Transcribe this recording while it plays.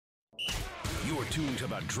You're tuned to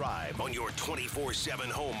The Drive on your 24/7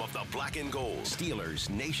 home of the Black and Gold. Steelers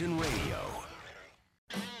Nation Radio.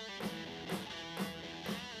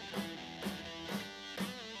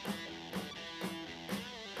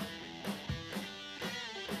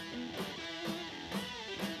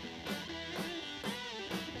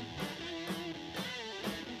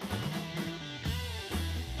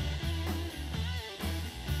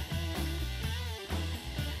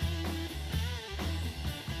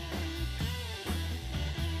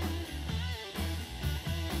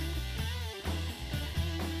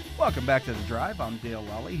 Welcome back to The Drive. I'm Dale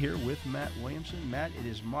Lally here with Matt Williamson. Matt, it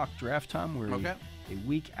is mock draft time. We're a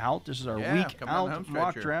week out. This is our week out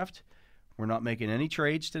mock draft. We're not making any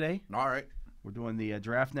trades today. All right. We're doing the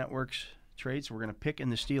Draft Network's trades. We're going to pick in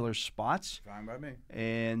the Steelers' spots. Fine by me.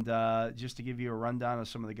 And just to give you a rundown of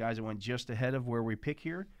some of the guys that went just ahead of where we pick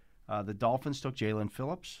here, the Dolphins took Jalen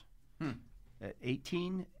Phillips. At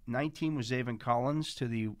 18, 19 was Zaven Collins to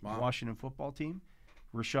the Washington football team.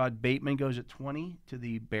 Rashad Bateman goes at 20 to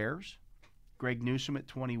the Bears. Greg Newsome at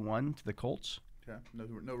 21 to the Colts. Okay.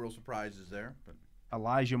 No real surprises there. But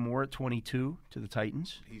Elijah Moore at 22 to the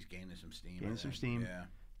Titans. He's gaining some steam. Yeah.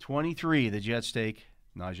 23, the Jets take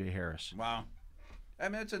Najee Harris. Wow. I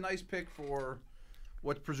mean, it's a nice pick for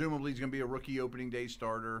what presumably is going to be a rookie opening day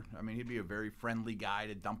starter. I mean, he'd be a very friendly guy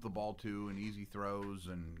to dump the ball to and easy throws.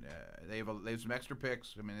 And they have some extra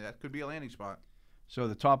picks. I mean, that could be a landing spot. So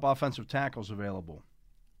the top offensive tackles available: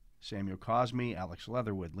 Samuel Cosme, Alex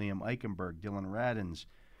Leatherwood, Liam Eichenberg, Dylan Radins,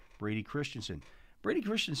 Brady Christensen. Brady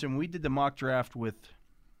Christensen, we did the mock draft with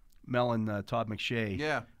Mel and Todd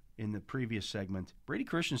McShay in the previous segment. Brady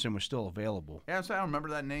Christensen was still available. Yeah, so I don't remember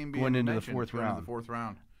that name being going into mentioned. the fourth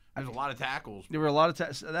round. There's a lot of tackles. There were a lot of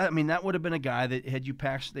tackles. I mean, that would have been a guy that had you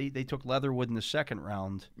packed. They took Leatherwood in the second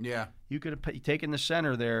round. Yeah. You could have taken the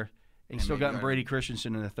center there and still gotten Brady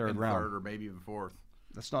Christensen in the third round. Third or maybe even fourth.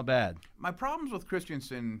 That's not bad. My problems with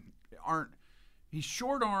Christensen aren't – he's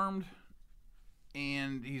short-armed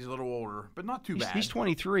and he's a little older, but not too bad. He's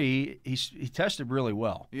 23. He tested really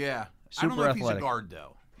well. Yeah. Super I don't know if athletic. he's a guard,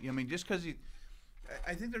 though. I mean, just because he –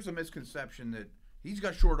 I think there's a misconception that he's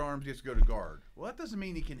got short arms, he gets to go to guard. Well, that doesn't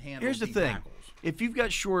mean he can handle Here's the deep thing. tackles. If you've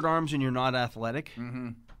got short arms and you're not athletic,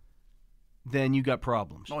 then you got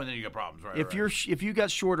problems. Oh, and then you got problems, right? If you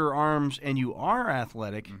got shorter arms and you are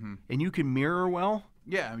athletic and you can mirror well –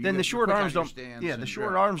 yeah, then the short arms don't. Yeah, the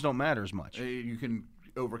short arms don't matter as much. You can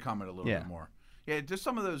overcome it a little bit more. Yeah, just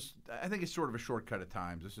some of those. I think it's sort of a shortcut at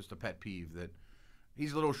times. It's just a pet peeve that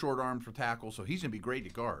he's a little short armed for tackle, so he's gonna be great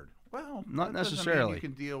at guard. Well, not that doesn't necessarily. mean you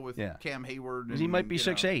can deal with Cam Hayward. And, he might be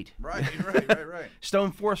 6'8". Right.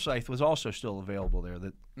 Stone Forsythe was also still available there.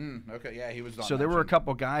 Okay, yeah, he was. So there were a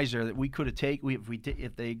couple guys there that we could have taken.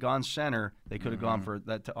 If they had gone center, they could have gone for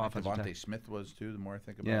that offensive. Devontae Smith was too. The more I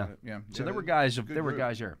think about it, yeah. So there were guys. There were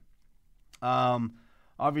guys there.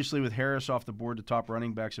 Obviously, with Harris off the board, the top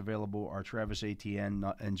running backs available are Travis Etienne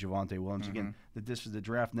and Javonte Williams. Again, this is the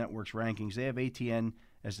Draft Network's rankings. They have Etienne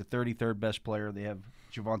as the 33rd best player. They have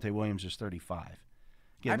Javonte Williams as 35.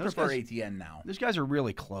 Again, I prefer Etienne now. These guys are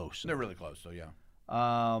really close. They're really close, so yeah.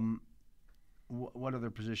 What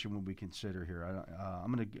other position would we consider here?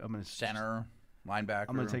 I'm gonna center, linebacker.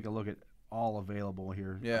 I'm gonna take a look at all available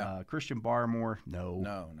here. Yeah. Christian Barmore, no.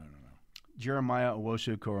 No. Jeremiah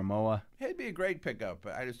Owusu-Koramoah. He'd be a great pickup,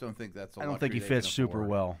 but I just don't think that's. I don't think he fits super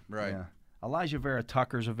well. Right. Yeah. Elijah Vera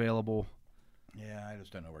Tucker's available. Yeah, I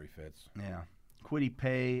just don't know where he fits. Yeah. Kwity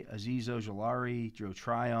Paye, Azeez Ojulari, Joe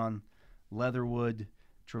Tryon, Leatherwood,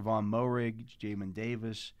 Trevon Moehrig, Jamin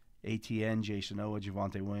Davis, ATN, Jason Owa,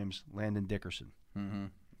 Javonte Williams, Landon Dickerson. I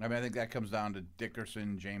mean, I think that comes down to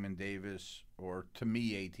Dickerson, Jamin Davis, or to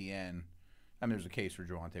me, ATN. I mean, there's a case for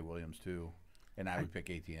Javonte Williams too. And I would pick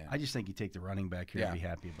ATN. I just think you take the running back here and be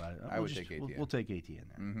happy about it. I would take ATN. We'll take ATN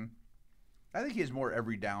there. I think he has more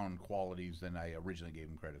every down qualities than I originally gave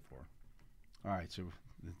him credit for. All right, so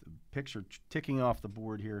the picks are ticking off the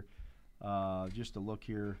board here. Just to look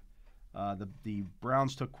here, the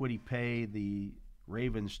Browns took Kwity Paye. The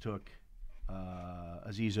Ravens took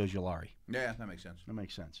Azeez Ojulari. Yeah, that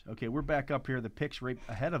makes sense. Okay, we're back up here. The picks right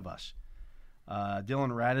ahead of us.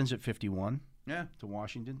 Dylan Radins at 51. Yeah. To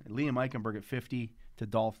Washington. Liam Eichenberg at 50 to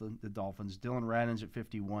the Dolphins. Dylan Radins at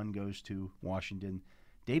 51 goes to Washington.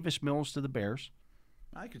 Davis Mills to the Bears.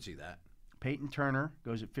 I could see that. Peyton Turner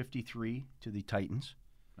goes at 53 to the Titans.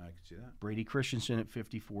 I could see that. Brady Christensen at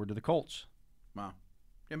 54 to the Colts. Wow.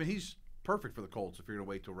 I mean, he's perfect for the Colts if you're going to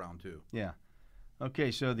wait till round 2. Yeah.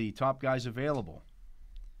 Okay, so the top guys available.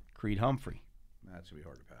 Creed Humphrey. That's going to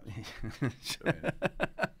be hard to pass.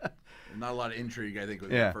 Not a lot of intrigue, I think,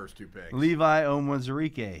 with the first 2 picks. Levi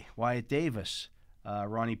Onwuzurike, Wyatt Davis,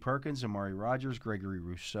 Ronnie Perkins, Amari Rogers, Gregory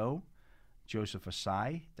Rousseau, Joseph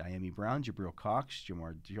Asai, Diami Brown, Jabril Cox,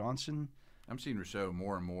 Jamar Johnson. I'm seeing Rousseau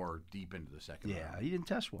more and more deep into the second Yeah, round. he didn't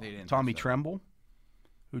test well. They didn't Tommy test well. Tremble,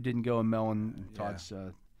 who didn't go, and Melon Yeah. Todd's.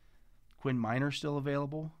 Quinn Minor still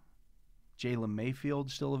available. Jalen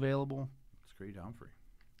Mayfield still available. It's Creed Humphrey.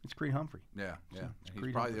 It's Creed Humphrey Yeah, yeah. it's And he's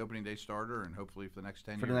Creed probably Humphrey. the opening day starter, and hopefully for the next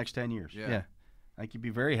 10 for years. the next 10 years. Yeah. Yeah. I think you'd be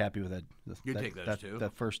very happy with that. You'd that, take those that, two.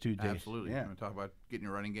 That first 2 days. Absolutely. Yeah. We're going to talk about getting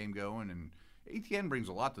your running game going, and ATN brings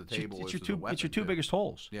a lot to the table. It's as your a two. weapon, It's your two too. biggest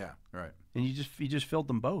holes, Yeah, right. and you just filled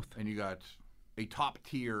them both. And you got a top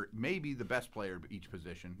tier, maybe the best player at each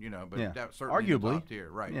position, but Yeah. that certainly the Arguably. top tier.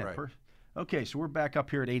 Right, Yeah. right. Okay, so we're back up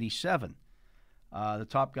here at 87. The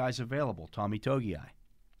top guys available: Tommy Togiai,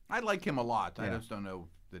 I like him a lot. I Yeah. just don't know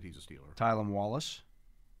that he's a Steeler. Tylen Wallace,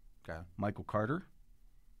 Okay. Michael Carter,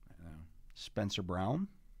 I know. Spencer Brown.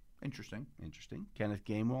 Interesting. Interesting. Kenneth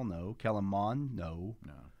Gainwell, no. Kellen Mond, no.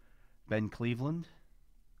 No. Ben Cleveland,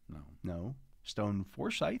 No. no. Stone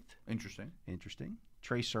Forsythe, Interesting. interesting.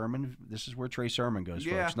 Trey Sermon, this is where Trey Sermon goes,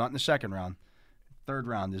 Yeah. folks. Not in the second round. Third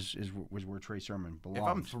round was where Trey Sermon belongs. If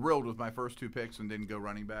I'm thrilled with my first 2 picks and didn't go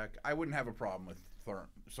running back, I wouldn't have a problem with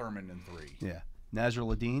Sermon in 3. Yeah. Nazar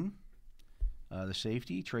Ladine, the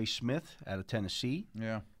safety. Trey Smith out of Tennessee.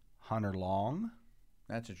 Yeah. Hunter Long.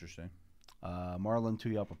 That's interesting. Marlon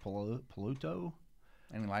Tuiapa-Peluto.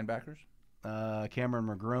 Any linebackers? Cameron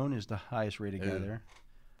McGrone is the highest rated guy Ew. there.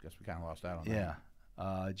 Guess we kind of lost out on that.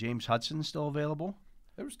 Yeah. James Hudson still available.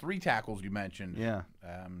 There was 3 tackles you mentioned. Yeah.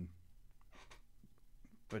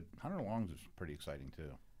 But Hunter Long's is pretty exciting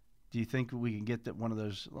too. Do you think we can get that one of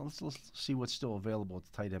those? Let's see what's still available at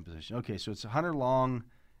the tight end position. Okay, so it's Hunter Long,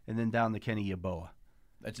 and then down to Kenny Yeboah.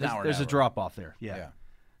 That's There's a drop off there. Yeah. Yeah.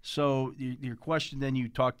 So your question then you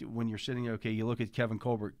talked when you're sitting there. Okay, you look at Kevin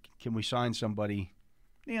Colbert. Can we sign somebody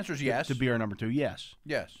The answer is yes. to be our number 2? Yes.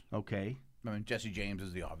 Yes. Okay. I mean, Jesse James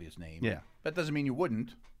is the obvious name. Yeah. That doesn't mean you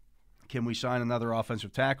wouldn't. Can we sign another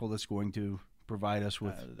offensive tackle that's going to provide us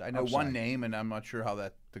with? I know upside? one name, and I'm not sure how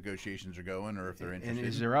that negotiations are going or if they're And interested.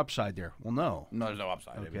 is there upside there? Well, no. No, there's no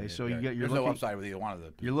upside. Okay, so you're there's looking- no upside with either one of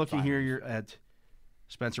the. You're looking here. signings. You're at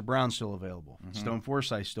Spencer Brown still available. Stone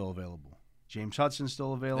Forsythe still available. James Hudson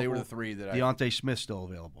still available. They were the 3 that Deontay Smith still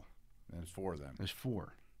available. There's 4 of them. There's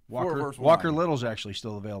 4. Four versus Walker one. Little's actually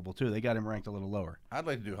still available too. They got him ranked a little lower. I'd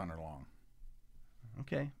like to do Hunter Long.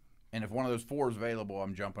 Okay. And if one of those 4 is available,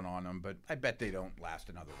 I'm jumping on them. But I bet they don't last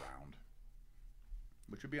another round,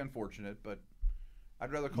 which would be unfortunate. But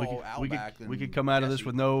I'd rather call Al back than we could come out of this Jesse.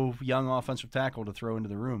 with no young offensive tackle to throw into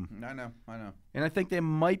the room. I know. And I think they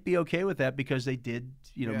might be okay with that because they did,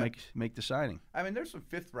 Yeah. make the signing. I mean, there's some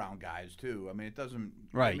 5th round guys too. I mean, it doesn't.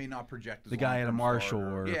 Right. It may not project as The guy at a long-term Marshall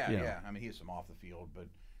starter. or- yeah, you know. yeah. I mean, he has some off the field, but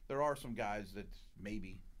there are some guys that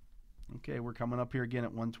maybe. Okay, we're coming up here again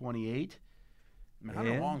at 128. I mean,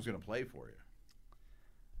 Hunter Yeah. Long's going to play for you.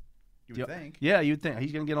 You would think. Yeah, you'd think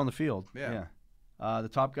he's going to get on the field. Yeah. The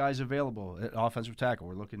top guys available at offensive tackle.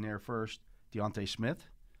 We're looking there first. Deontay Smith,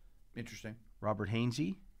 Interesting. Robert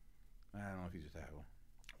Hainsey, I don't know if he's a tackle.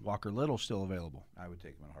 Walker Little still available. I would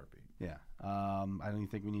take him in a heartbeat. Yeah. I don't even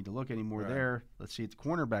think we need to look anymore Right. there. Let's see at the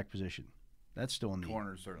cornerback position. That's still in the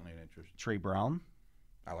Corner's certainly an interest. Trey Brown,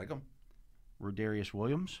 I like him. Rodarius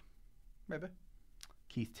Williams, Maybe.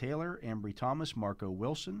 Keith Taylor, Ambry Thomas, Marco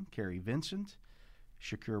Wilson, Kerry Vincent,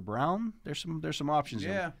 Shakur Brown. There's some options.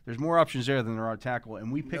 there. Yeah. There's more options there than there are tackle,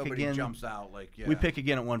 and we pick Nobody again. jumps out like, yeah. We pick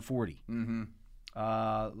again at 140.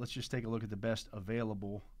 Mm-hmm. Let's just take a look at the best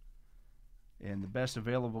available, and the best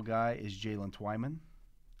available guy is Jalen Twyman,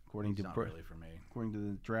 according He's to not really for me. according to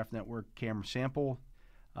the Draft Network. Cam Sample,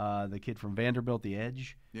 the kid from Vanderbilt, the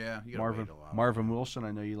edge. Yeah, you gotta wait a while. Marvin Wilson,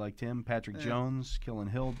 I know you liked him. Patrick Yeah. Jones, Killen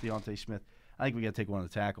Hill, Deontay Smith. I think we got to take one of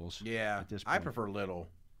the tackles. Yeah, at this I point. prefer Little.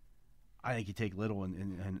 I think you take Little,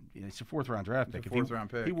 and it's a 4th-round draft It's a pick. If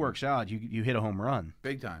fourth-round pick. he works out, you hit a home run.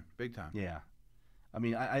 Big time, big time. Yeah. I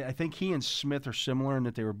mean, I think he and Smith are similar in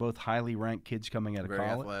that they were both highly ranked kids coming out of Very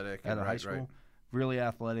college, athletic. out of high school, really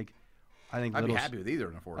athletic. I think I'd be Little's, happy with either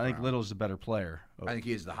in the 4th I think round. Little's the better player. I think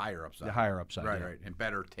he is the higher upside. The higher upside, Right, yeah. right. And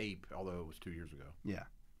better tape, although it was 2 years ago. Yeah,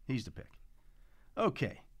 he's the pick.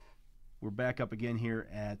 Okay, we're back up again here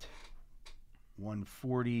at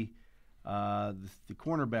 140. The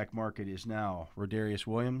cornerback market is now Rodarius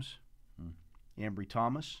Williams, Ambry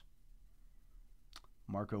Thomas,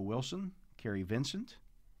 Marco Wilson, Kerry Vincent,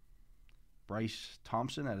 Bryce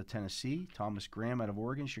Thompson out of Tennessee, Thomas Graham out of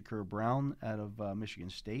Oregon, Shakur Brown out of Michigan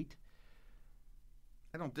State.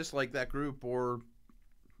 I don't dislike that group or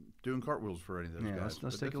doing cartwheels for any of those Yeah, guys.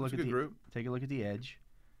 let's but take a that's look at good the group. take a look at the edge.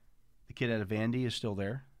 The kid out of Vandy is still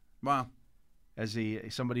there. Wow. As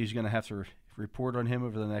somebody who's going to have to report on him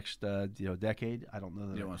over the next decade. I don't know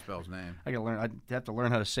that. You don't want to spell his name. I gotta learn. I'd have to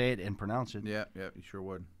learn how to say it and pronounce it. Yeah, you sure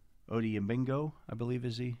would. Odi Mbingo, I believe,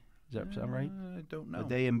 is he? Does that sound right? I don't know. Ode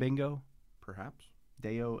Mbingo? Perhaps.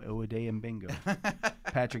 Deo Ode Mbingo.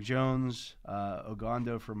 Patrick Jones,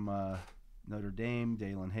 Ogando from Notre Dame,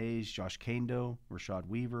 Dalen Hayes, Josh Kando, Rashad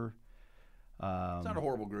Weaver. It's not a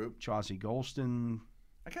horrible group. Chauncey Golston.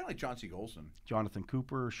 I kind of like Chauncey Golston. Jonathan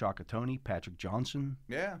Cooper, Shaka Toney, Patrick Johnson.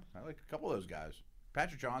 Yeah, I like a couple of those guys.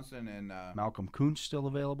 Patrick Johnson and Malcolm Kuntz still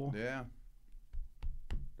available. Yeah.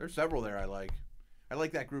 There's several there I like. I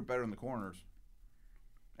like that group better than the corners.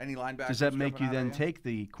 Any linebackers? Does that make you jumping out then at take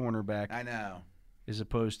the cornerback I know. as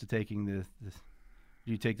opposed to taking the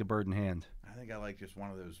you take the bird in hand? I think I like just one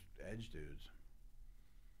of those edge dudes.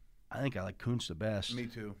 I think I like Kuntz the best. Me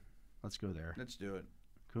too. Let's go there. Let's do it.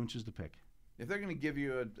 Kuntz is the pick. If they're going to give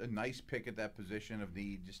you a nice pick at that position of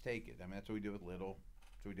need, just take it. I mean, that's what we did with Little.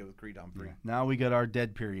 That's what we did with Creed Humphrey. Yeah. Now we got our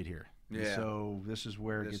dead period here. And Yeah. so this is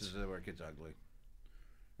where This is where it gets ugly.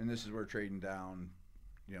 And this is where trading down,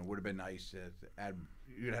 would have been nice to add.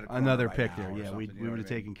 You'd had a corner another by pick now there. or Yeah, something, we you know would what have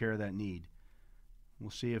I mean? taken care of that need. We'll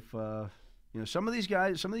see if some of these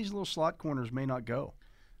guys, some of these little slot corners may not go.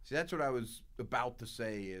 See, that's what I was about to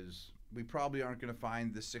say is we probably aren't going to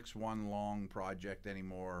find the 6'1" long project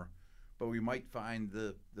anymore, but we might find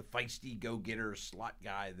the feisty go-getter slot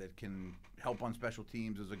guy that can help on special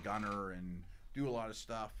teams as a gunner and do a lot of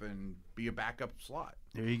stuff and be a backup slot.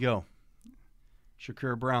 There you go.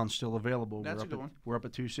 Shakir Brown's still available. That's a good one. We're up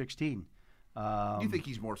at 216. You think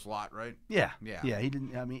he's more slot, right? Yeah. Yeah. He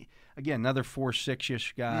didn't. I mean, again, another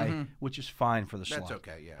 4'6" guy, which is fine for the slot. That's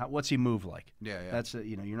okay, yeah. What's he move like? Yeah. That's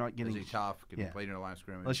you're not getting. Is he tough? Can yeah. he play in the line of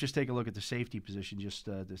scrimmage? Let's just take a look at the safety position just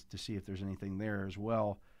to see if there's anything there as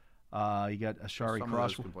well. You got Ashari Some of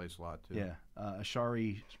those Crosswell. can play slot too. Yeah,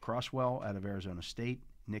 Ashari Crosswell out of Arizona State,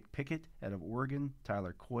 Nick Pickett out of Oregon,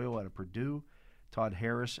 Tyler Coyle out of Purdue, Todd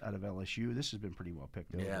Harris out of LSU. This has been pretty well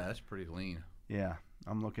picked over. Yeah, that's pretty lean. Yeah,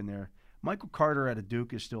 I'm looking there. Michael Carter out of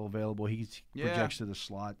Duke is still available. He projects to the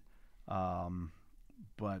slot,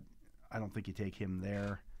 but I don't think you take him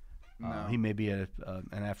there. No. He may be an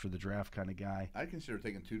after the draft kind of guy. I'd consider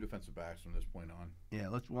taking 2 defensive backs from this point on. Yeah,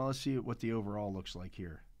 let's see what the overall looks like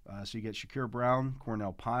here. So you get Shakir Brown,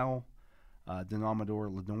 Cornell Pyle,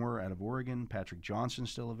 Denomador Lenore out of Oregon, Patrick Johnson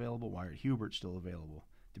still available, Wyatt Hubert still available,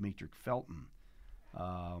 Demetric Felton,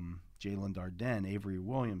 Jalen Darden, Avery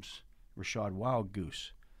Williams, Rashad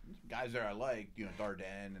Wildgoose. Guys there I like,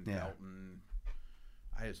 Darden and Yeah. Felton.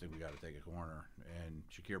 I just think we got to take a corner. And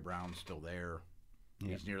Shakir Brown's still there.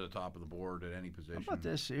 Yeah. He's near the top of the board at any position. How about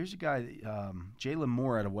this? Here's a guy, Jalen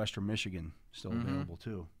Moore out of Western Michigan, still available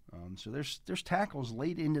too. So there's tackles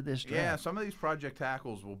late into this draft. Yeah, some of these project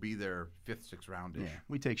tackles will be there 5th, 6th roundish. Yeah,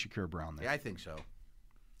 we take Shakir Brown there. Yeah, I think so.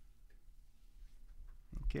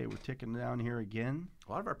 Okay, we're ticking down here again.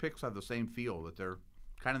 A lot of our picks have the same feel, that they're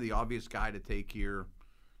kind of the obvious guy to take here.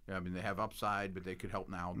 I mean, they have upside, but they could help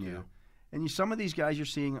now too. Yeah. And some of these guys you're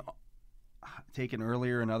seeing taken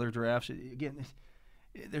earlier in other drafts. Again,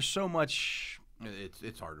 there's so much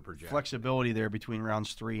It's hard to project. flexibility there between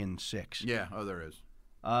rounds 3 and 6. Yeah, there is.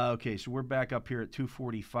 Okay, so we're back up here at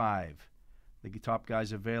 245. The top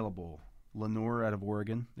guys available: Lenore out of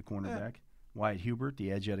Oregon, the cornerback; Wyatt Hubert,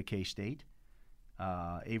 the edge out of K-State;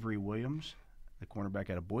 Avery Williams, the cornerback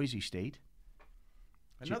out of Boise State.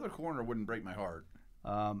 Another corner wouldn't break my heart.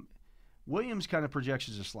 Williams kind of projects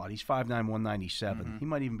as a slot. He's 5'9", 197. He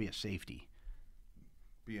might even be a safety.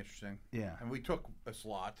 Be interesting. Yeah. And we took a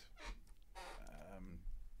slot.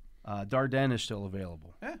 Darden is still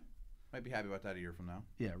available. Might be happy about that a year from now.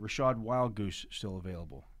 Yeah, Rashad Wildgoose still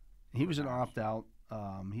available. He was an opt-out.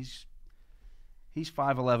 He's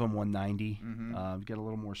 5'11", 190. He's got a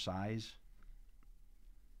little more size.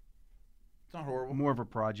 It's not horrible. More of a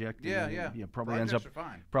project. Yeah. Probably Projects are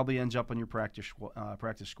fine. ends up on your practice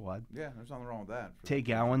squad. Yeah, there's nothing wrong with that. Tay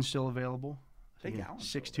Gowan still available. Tay Gowan's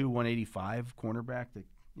 6'2", 185 cornerback. That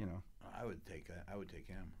I would take that. I would take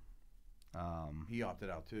him. He opted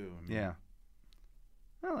out too. I mean, Yeah.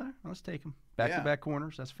 Well, let's take him. Back-to-back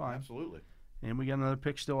corners. That's fine. absolutely. And we got another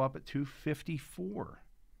pick still up at 254.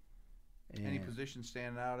 Any And position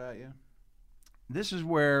standing out at you? this is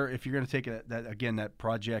where, if you're going to take that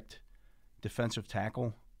project defensive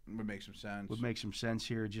tackle, Would make some sense. would make some sense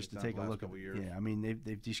here just to Based on take the a last look at. couple years. Yeah, I mean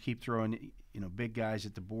they just keep throwing big guys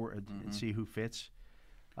at the board and see who fits.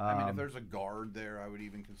 I mean, if there's a guard there, I would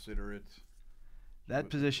even consider it. That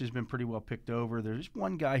position has been pretty well picked over. There's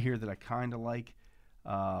one guy here that I kind of like.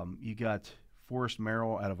 You got Forrest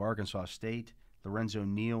Merrill out of Arkansas State, Lorenzo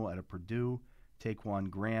Neal out of Purdue, Taquan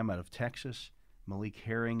Graham out of Texas, Malik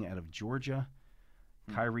Herring out of Georgia,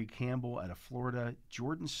 Kyrie Campbell out of Florida.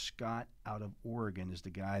 Jordan Scott out of Oregon is the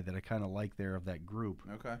guy that I kind of like there of that group.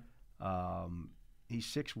 Okay. He's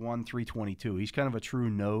 6'1", 322. He's kind of a true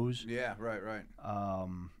nose. Yeah, right.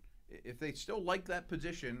 If they still like that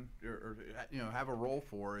position or have a role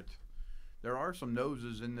for it, there are some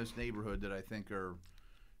noses in this neighborhood that I think are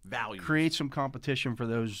valued. Create some competition for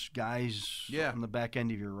those guys on the back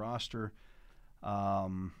end of your roster. I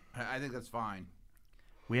think that's fine.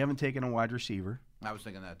 We haven't taken a wide receiver. I was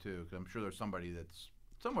thinking that too, because I'm sure there's somebody that's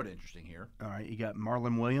somewhat interesting here. All right, you got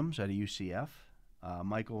Marlon Williams out of UCF.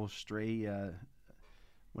 Michael Strahan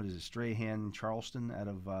Charleston out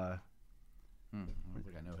of. I don't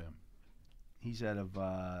think I know him. He's out of.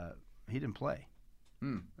 He didn't play.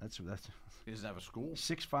 That's. He doesn't have a school.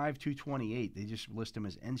 6'5", 228. They just list him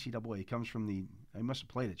as NCAA. He comes from the. He must have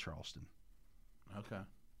played at Charleston. Okay,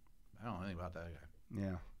 I don't know anything about that guy.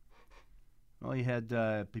 Yeah. Well, he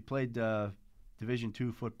played Division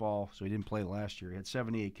II football, so he didn't play last year. He had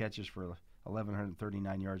 78 catches for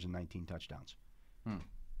 1,139 yards and 19 touchdowns.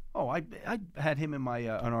 Oh, I had him in my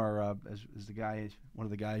on our as the guy, one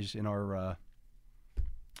of the guys in our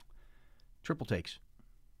triple takes.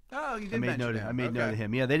 Oh, you did mention him. I made note of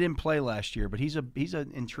him. Yeah, they didn't play last year, but he's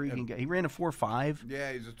an intriguing guy. He ran a 4.5.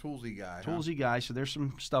 Yeah, he's a toolsy guy. Guy, so there's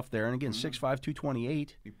some stuff there. And again, 6'5",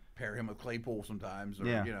 228. You pair him with Claypool sometimes,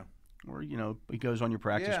 or or he goes on your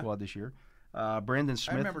practice squad this year. Brandon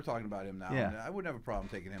Smith. I remember talking about him now. Yeah. I wouldn't have a problem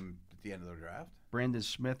taking him at the end of the draft. Brandon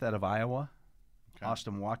Smith out of Iowa. Okay.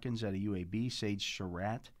 Austin Watkins out of UAB. Sage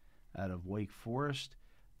Surratt out of Wake Forest.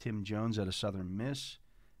 Tim Jones out of Southern Miss.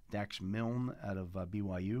 Dax Milne out of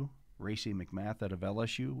BYU. Racy McMath out of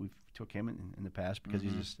LSU. We took him in the past because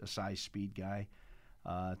he's a size speed guy.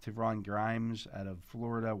 Tavron Grimes out of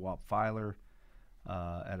Florida. Walt Filer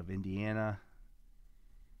out of Indiana.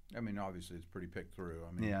 I mean, obviously, it's pretty picked through.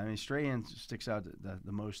 Strahan sticks out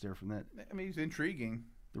the most there from that. I mean, he's intriguing.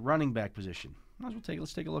 The running back position.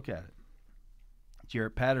 Let's take a look at it.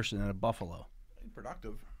 Jarrett Patterson out of Buffalo.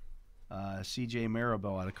 Productive. C.J.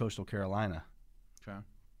 Maribel out of Coastal Carolina. Okay.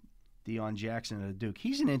 Deion Jackson out of Duke.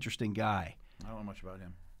 He's an interesting guy. I don't know much about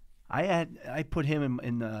him. I put him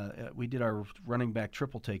in we did our running back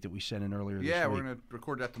triple take that we sent in earlier this week. Yeah, we're going to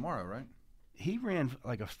record that tomorrow, right? He ran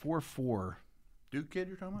like a 4.4. Duke kid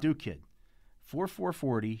you're talking about? Duke kid. 4.4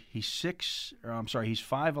 40. He's 5'11",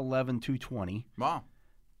 220. Wow.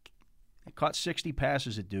 Caught 60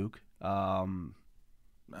 passes at Duke.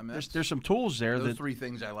 There's some tools there. Those three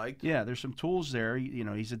things I liked. Yeah, there's some tools there.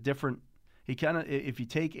 He's a different. He kind of, if you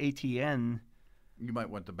take ATN, you might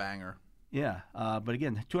want the banger. Yeah, but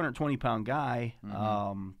again, 220-pound guy,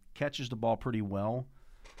 catches the ball pretty well.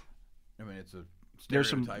 I mean, it's a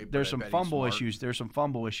stereotype. There's some fumble issues. There's some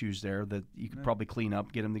fumble issues there that you could probably clean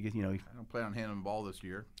up, get him to get. I don't plan on handing the ball this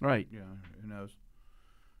year. Right. Yeah. Who knows?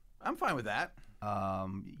 I'm fine with that.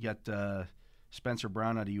 You got Spencer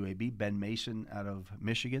Brown out of UAB, Ben Mason out of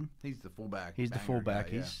Michigan. He's the fullback. He's the fullback.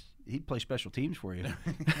 Guy, He'd play special teams for you.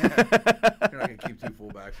 You're not going to keep two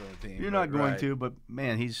fullbacks on the team. You're not going to, but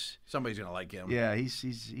man, somebody's going to like him. Yeah,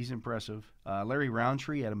 he's impressive. Larry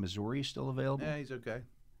Roundtree out of Missouri is still available. Yeah, he's okay.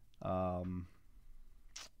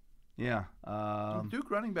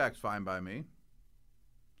 Duke running back's fine by me.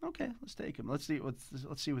 Okay, let's take him. Let's see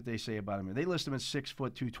what they say about him. They list him at 6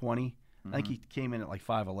 foot 220. I think he came in at like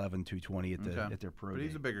 5'11", 220 at their pro. But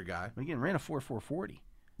he's a bigger guy. But again, ran a 4.4 40.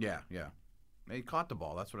 Yeah. He caught the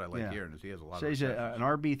ball. That's what I like hearing. Is he has a lot. So he's an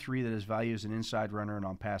RB3 that is valued as an inside runner and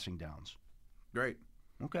on passing downs. Great.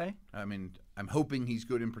 Okay. I mean, I'm hoping he's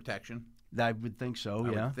good in protection. I would think so.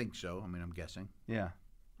 I would think so. I mean, I'm guessing. Yeah.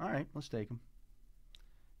 All right, let's take him.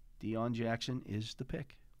 Deion Jackson is the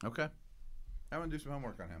pick. Okay. I'm going to do some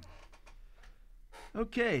homework on him.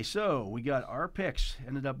 Okay, so we got our picks.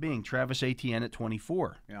 Ended up being Travis Etienne at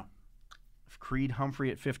 24. Yeah. Creed Humphrey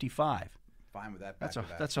at 55. Fine with that.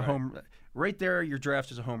 That's a home. Right there, your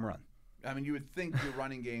draft is a home run. I mean, you would think your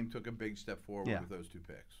running game took a big step forward with those two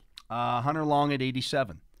picks. Hunter Long at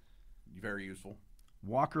 87. Very useful.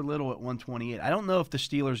 Walker Little at 128. I don't know if the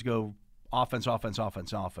Steelers go offense.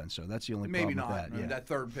 So that's the only Maybe problem not. with that. I mean, yeah. that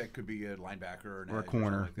third pick could be a linebacker or a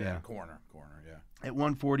corner. Like yeah, corner. Yeah. At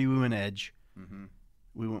 140, we went edge. Mm-hmm.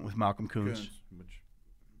 We went with Malcolm Kuntz, which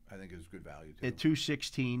I think is good value too. At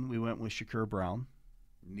 216, we went with Shakur Brown.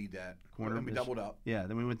 Need that corner. Then we doubled up. Yeah.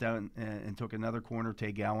 Then we went down and took another corner,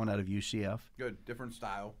 Tay Gowan out of UCF. Good, different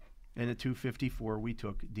style. And at 254, we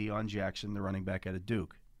took Deion Jackson, the running back out of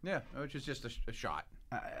Duke. Yeah, which is just a shot.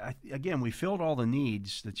 Again, we filled all the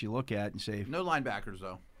needs that you look at and say. No linebackers,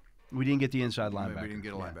 though. We didn't get the inside linebacker. We didn't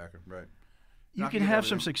get a linebacker, right. You can have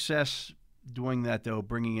some success doing that, though,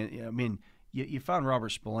 bringing it. I mean, You found Robert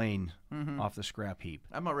Spillane off the scrap heap.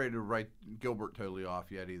 I'm not ready to write Gilbert totally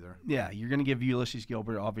off yet either. Yeah, you're going to give Ulysses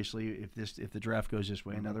Gilbert, obviously, if the draft goes this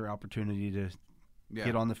way, another opportunity to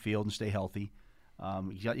get on the field and stay healthy.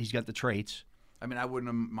 He's got the traits. I mean, I wouldn't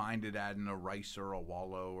have minded adding a Rice or a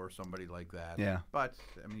Wallow or somebody like that. Yeah. But,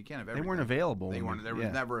 I mean, you can't have everything. They weren't available. There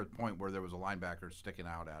was never a point where there was a linebacker sticking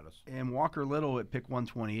out at us. And Walker Little at pick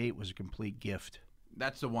 128 was a complete gift.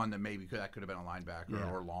 That's the one that maybe could have been a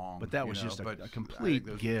linebacker or long. But that was just a complete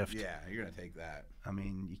gift. Yeah, you're going to take that. I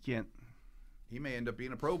mean, you can't. He may end up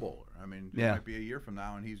being a Pro Bowler. I mean, it might be a year from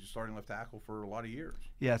now, and he's starting left tackle for a lot of years.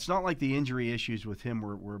 Yeah, it's not like the injury issues with him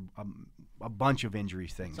were a bunch of injury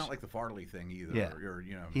things. It's not like the Farley thing either. Yeah. Or,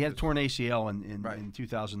 he had a torn ACL in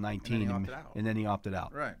 2019, and then he opted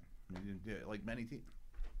out. Right. Like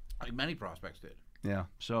many prospects did. Yeah.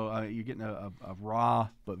 So you're getting a raw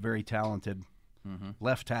but very talented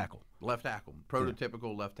left tackle. Left tackle.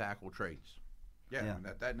 Prototypical left tackle traits. Yeah. And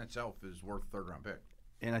that in itself is worth a third-round pick.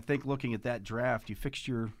 And I think looking at that draft, you fixed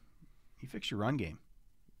your run game.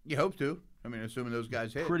 You hope to. I mean, assuming those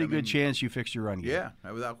guys hit. Pretty good chance you fixed your run game.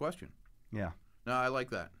 Yeah, without question. Yeah. No, I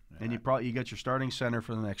like that. And you got your starting center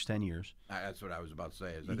for the next 10 years. That's what I was about to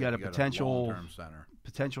say. You got a potential center.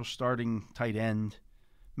 Potential starting tight end.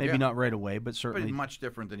 Maybe not right away, but certainly. But much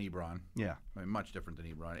different than Ebron. Yeah. I mean, much different than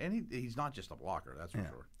Ebron. And he's not just a blocker, that's for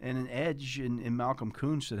sure. And an edge in Malcolm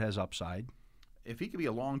Kuntz that has upside. If he could be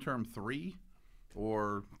a long-term 3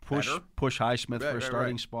 or push Highsmith for a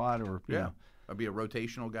starting spot, or you know, I'd be a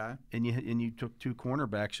rotational guy. And you took 2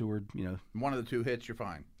 cornerbacks who were one of the 2 hits, you're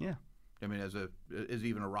fine. Yeah. I mean, as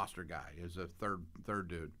even a roster guy, as a third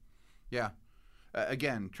dude. Yeah.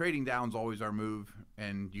 Again, trading down's always our move,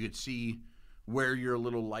 and you could see where you're a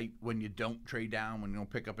little light when you don't trade down, when you don't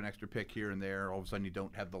pick up an extra pick here and there. All of a sudden, you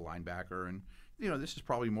don't have the linebacker, and this is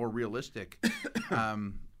probably more realistic.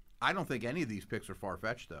 I don't think any of these picks are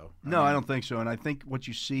far-fetched, though. I don't think so. And I think what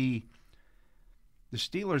you see, the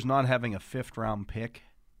Steelers not having a 5th-round pick.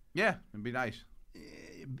 Yeah, it'd be nice.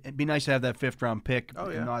 It'd be nice to have that 5th-round pick.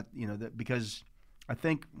 Oh, yeah. Not, because I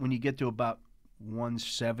think when you get to about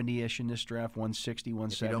 170-ish in this draft, 160,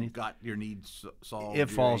 170. If you don't got your needs solved.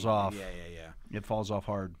 It falls off. Yeah. It falls off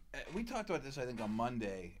hard. We talked about this, I think, on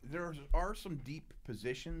Monday. There are some deep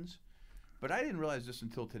positions, but I didn't realize this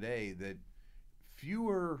until today, that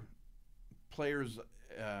fewer players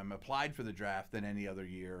applied for the draft than any other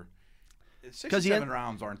year. 6 and 7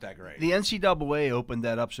 rounds aren't that great. The NCAA opened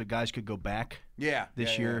that up so guys could go back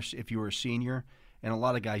this year if you were a senior, and a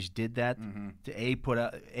lot of guys did that to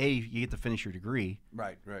you get to finish your degree.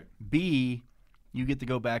 Right. B, you get to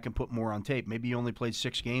go back and put more on tape. Maybe you only played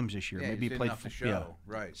 6 games this year. Maybe you played enough to show.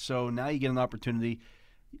 Right. So now you get an opportunity.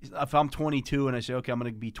 If I'm 22 and I say, okay, I'm going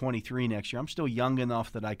to be 23 next year, I'm still young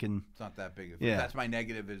enough that I can. It's not that big. That's my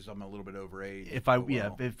negative, is I'm a little bit overage. If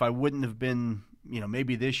I wouldn't have been,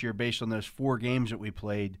 maybe this year based on those 4 games that we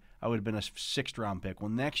played, I would have been a 6th-round pick. Well,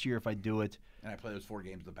 next year if I do it, and I play those 4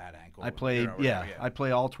 games with a bad ankle. I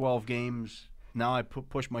play all 12 games. Now I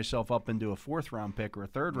push myself up into a 4th-round pick or a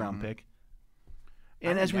 3rd-round pick.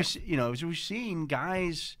 And as we've seen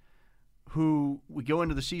guys who we go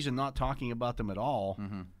into the season not talking about them at all,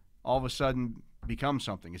 all of a sudden become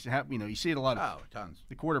something. It's you see it a lot of tons.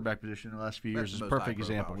 The quarterback position in the last few years is a perfect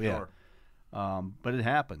example. Sure. But it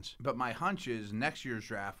happens. But my hunch is next year's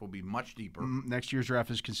draft will be much deeper. Next year's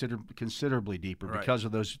draft is considerably deeper because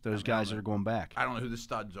of those guys that are going back. I don't know who the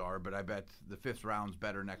studs are, but I bet the 5th round's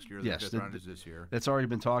better next year than the 5th round is this year. That's already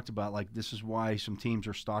been talked about. Like, this is why some teams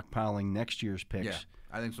are stockpiling next year's picks. Yeah,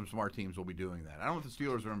 I think some smart teams will be doing that. I don't know if the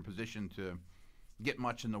Steelers are in position to get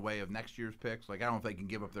much in the way of next year's picks. Like, I don't know if they can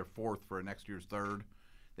give up their 4th for next year's 3rd.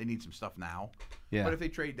 They need some stuff now. Yeah. But if they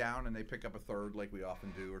trade down and they pick up a 3rd like we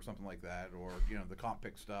often do, or something like that, or the comp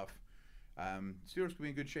pick stuff, Steelers could be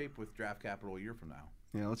in good shape with draft capital a year from now.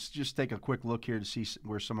 Yeah, let's just take a quick look here to see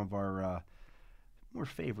where some of our more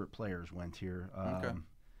favorite players went here. Okay.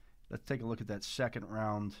 Let's take a look at that 2nd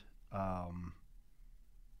round.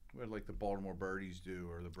 What like the Baltimore Birdies do,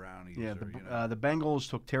 or the Brownies? Yeah, the Bengals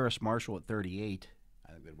took Terrace Marshall at 38.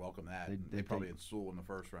 I think they'd welcome that. They probably had Sewell in the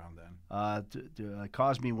 1st round then.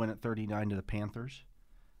 Cosme went at 39 to the Panthers.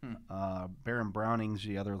 Baron Browning's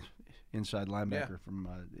the other inside linebacker from.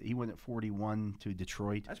 He went at 41 to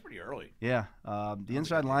Detroit. That's pretty early. Yeah, the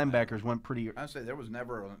inside linebackers went pretty. I'd say there was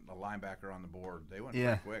never a linebacker on the board. They went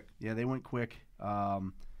pretty quick. Yeah, they went quick.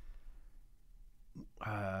 The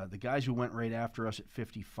guys who went right after us at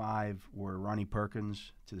 55 were Ronnie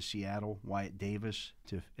Perkins to the Seattle, Wyatt Davis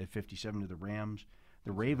at 57 to the Rams.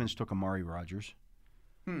 The Ravens took Amari Rodgers.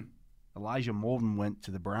 Elijah Molden went to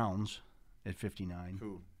the Browns at 59.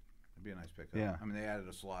 Who? It'd be a nice pickup. Yeah. I mean, they added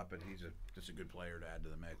a slot, but he's just a good player to add to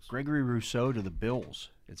the mix. Gregory Rousseau to the Bills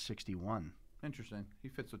at 61. Interesting. He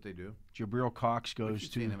fits what they do. Jabril Cox We've goes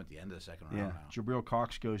to seen him at the end of the second round yeah. now. Jabril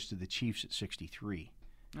Cox goes to the Chiefs at 63.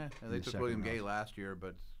 Yeah, in they the took second William round. Gay last year,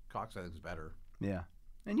 but Cox I think is better. Yeah,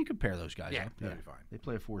 and you can pair those guys Yeah, up. that'd be fine. They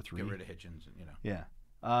play a 4-3. Get rid of Hitchens, and, Yeah.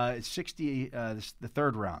 It's 60. The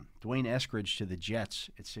third round. Dwayne Eskridge to the Jets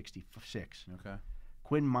at 66. Okay.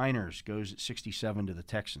 Quinn Miners goes at 67 to the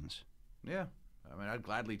Texans. Yeah. I mean, I'd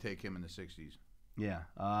gladly take him in the 60s. Yeah.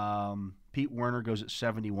 Pete Werner goes at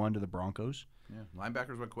 71 to the Broncos. Yeah.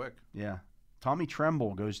 Linebackers went quick. Yeah. Tommy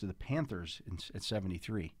Tremble goes to the Panthers at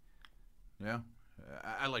 73. Yeah.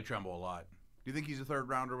 I like Tremble a lot. Do you think he's a third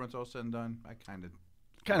rounder when it's all said and done? I kind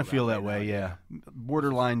of feel that way, yeah.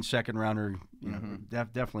 Borderline second rounder,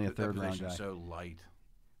 definitely a That third round position's guy. so light.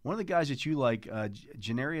 One of the guys that you like,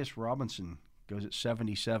 Janarius Robinson, goes at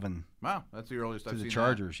 77 Wow, that's the earliest to I've the seen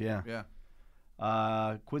Chargers, that. yeah.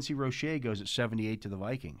 Yeah. Quincy Roche goes at 78 to the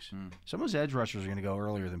Vikings. Some of those edge rushers are going to go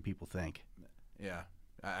earlier than people think. Yeah.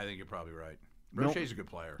 I think you're probably right. Milton- Roche's a good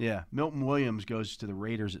player. Yeah, Milton Williams goes to the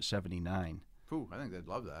Raiders at 79. Phew, I think they'd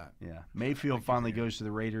love that. Yeah, Mayfield finally goes to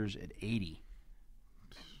the Raiders at 80.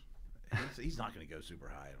 He's not going to go super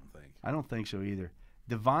high, I don't think. I don't think so either.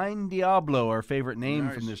 Divine Diablo, our favorite name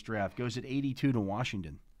Nice. from this draft, goes at 82 to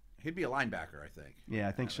Washington. He'd be a linebacker, I think. Yeah,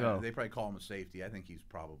 I think so. They probably call him a safety. I think he's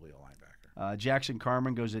probably a linebacker. Jackson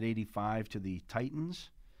Carman goes at 85 to the Titans.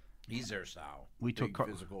 He's their style. We took Big,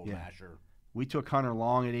 physical yeah. masher. We took Hunter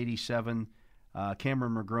Long at 87.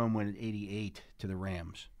 Cameron McGrone went at 88 to the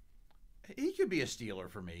Rams. He could be a Steeler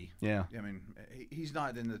for me. Yeah. I mean, he's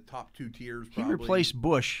not in the top two tiers. He Probably. replaced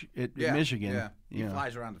Bush at Michigan. Yeah, he you know.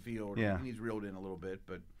 flies around the field. Yeah. He needs reeled in a little bit,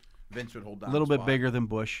 but Vince would hold down. A little the bit spot. bigger than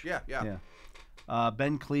Bush. Yeah.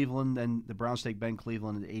 Ben Cleveland, and the Browns take Ben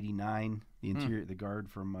Cleveland at 89, the guard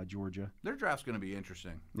from Georgia. Their draft's going to be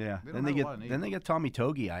interesting. Yeah. They Then don't they have a lot of get need. then they get Tommy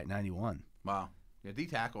Togi at 91. Wow. Yeah, D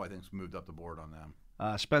tackle I think's moved up the board on them.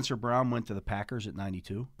 Spencer Brown went to the Packers at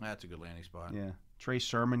 92. That's a good landing spot. Yeah. Trey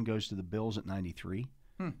Sermon goes to the Bills at 93.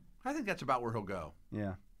 I think that's about where he'll go.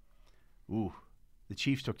 Yeah. Ooh. The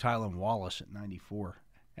Chiefs took Tylan Wallace at 94,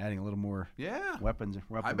 adding a little more Yeah. weapons.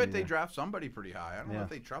 I bet they draft somebody pretty high. I don't know Yeah. if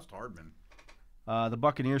they trust Hardman. The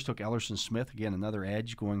Buccaneers took Ellerson Smith, again, another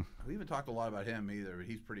edge going. We haven't talked a lot about him either, but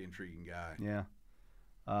he's a pretty intriguing guy. Yeah.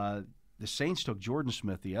 The Saints took Jordan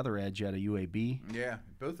Smith, the other edge out of UAB. Yeah,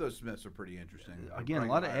 both those Smiths are pretty interesting. Again, a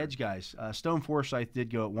lot of edge guys. Stone Forsythe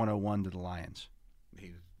did go at 101 to the Lions.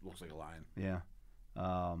 He looks like a lion. Yeah.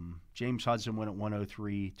 James Hudson went at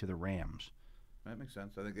 103 to the Rams. That makes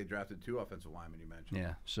sense. I think they drafted two offensive linemen you mentioned.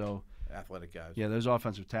 Yeah. So, Athletic guys. yeah, those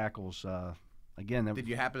offensive tackles, again. Did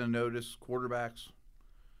you happen to notice quarterbacks?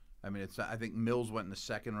 I mean, I think Mills went in the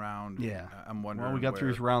second round. Yeah. I'm wondering. Well, we got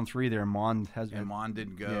through round 3 there. Mond And Mon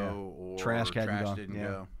didn't go, or Trask hadn't gone. didn't Yeah.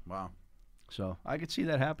 go. Wow. So I could see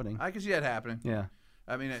that happening. I can see that happening. Yeah.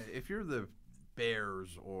 I mean, if you're the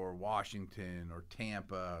Bears or Washington or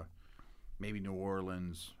Tampa, maybe New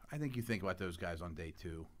Orleans, I think you think about those guys on day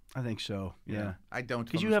 2. I think so. Yeah. I don't.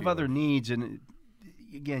 Because from you the have other Steelers. needs, and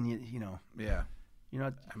again, you know, Yeah. you're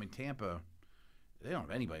not I mean, Tampa, they don't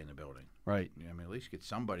have anybody in the building. right. I mean, at least get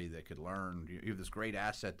somebody that could learn. You have this great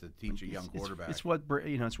asset to teach a young quarterback. It's what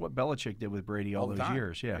it's what Belichick did with Brady all the those time.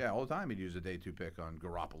 years. Yeah. Yeah, all the time he'd use a day 2 pick on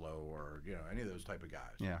Garoppolo or any of those type of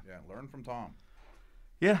guys. Yeah. Learn from Tom.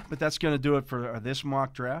 Yeah, but that's going to do it for this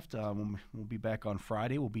mock draft. We'll be back on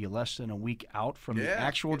Friday. We'll be less than a week out from the Yeah,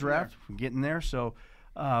 actual getting draft. We're getting there. So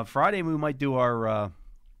Friday we might do our.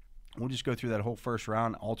 We'll just go through that whole first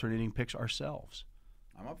round, alternating picks ourselves.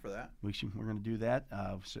 I'm up for that. We're going to do that.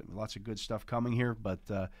 So lots of good stuff coming here, but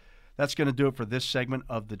that's going to do it for this segment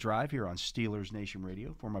of The Drive here on Steelers Nation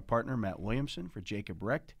Radio. For my partner, Matt Williamson, for Jacob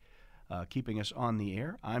Recht, keeping us on the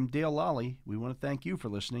air, I'm Dale Lally. We want to thank you for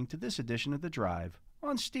listening to this edition of The Drive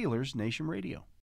on Steelers Nation Radio.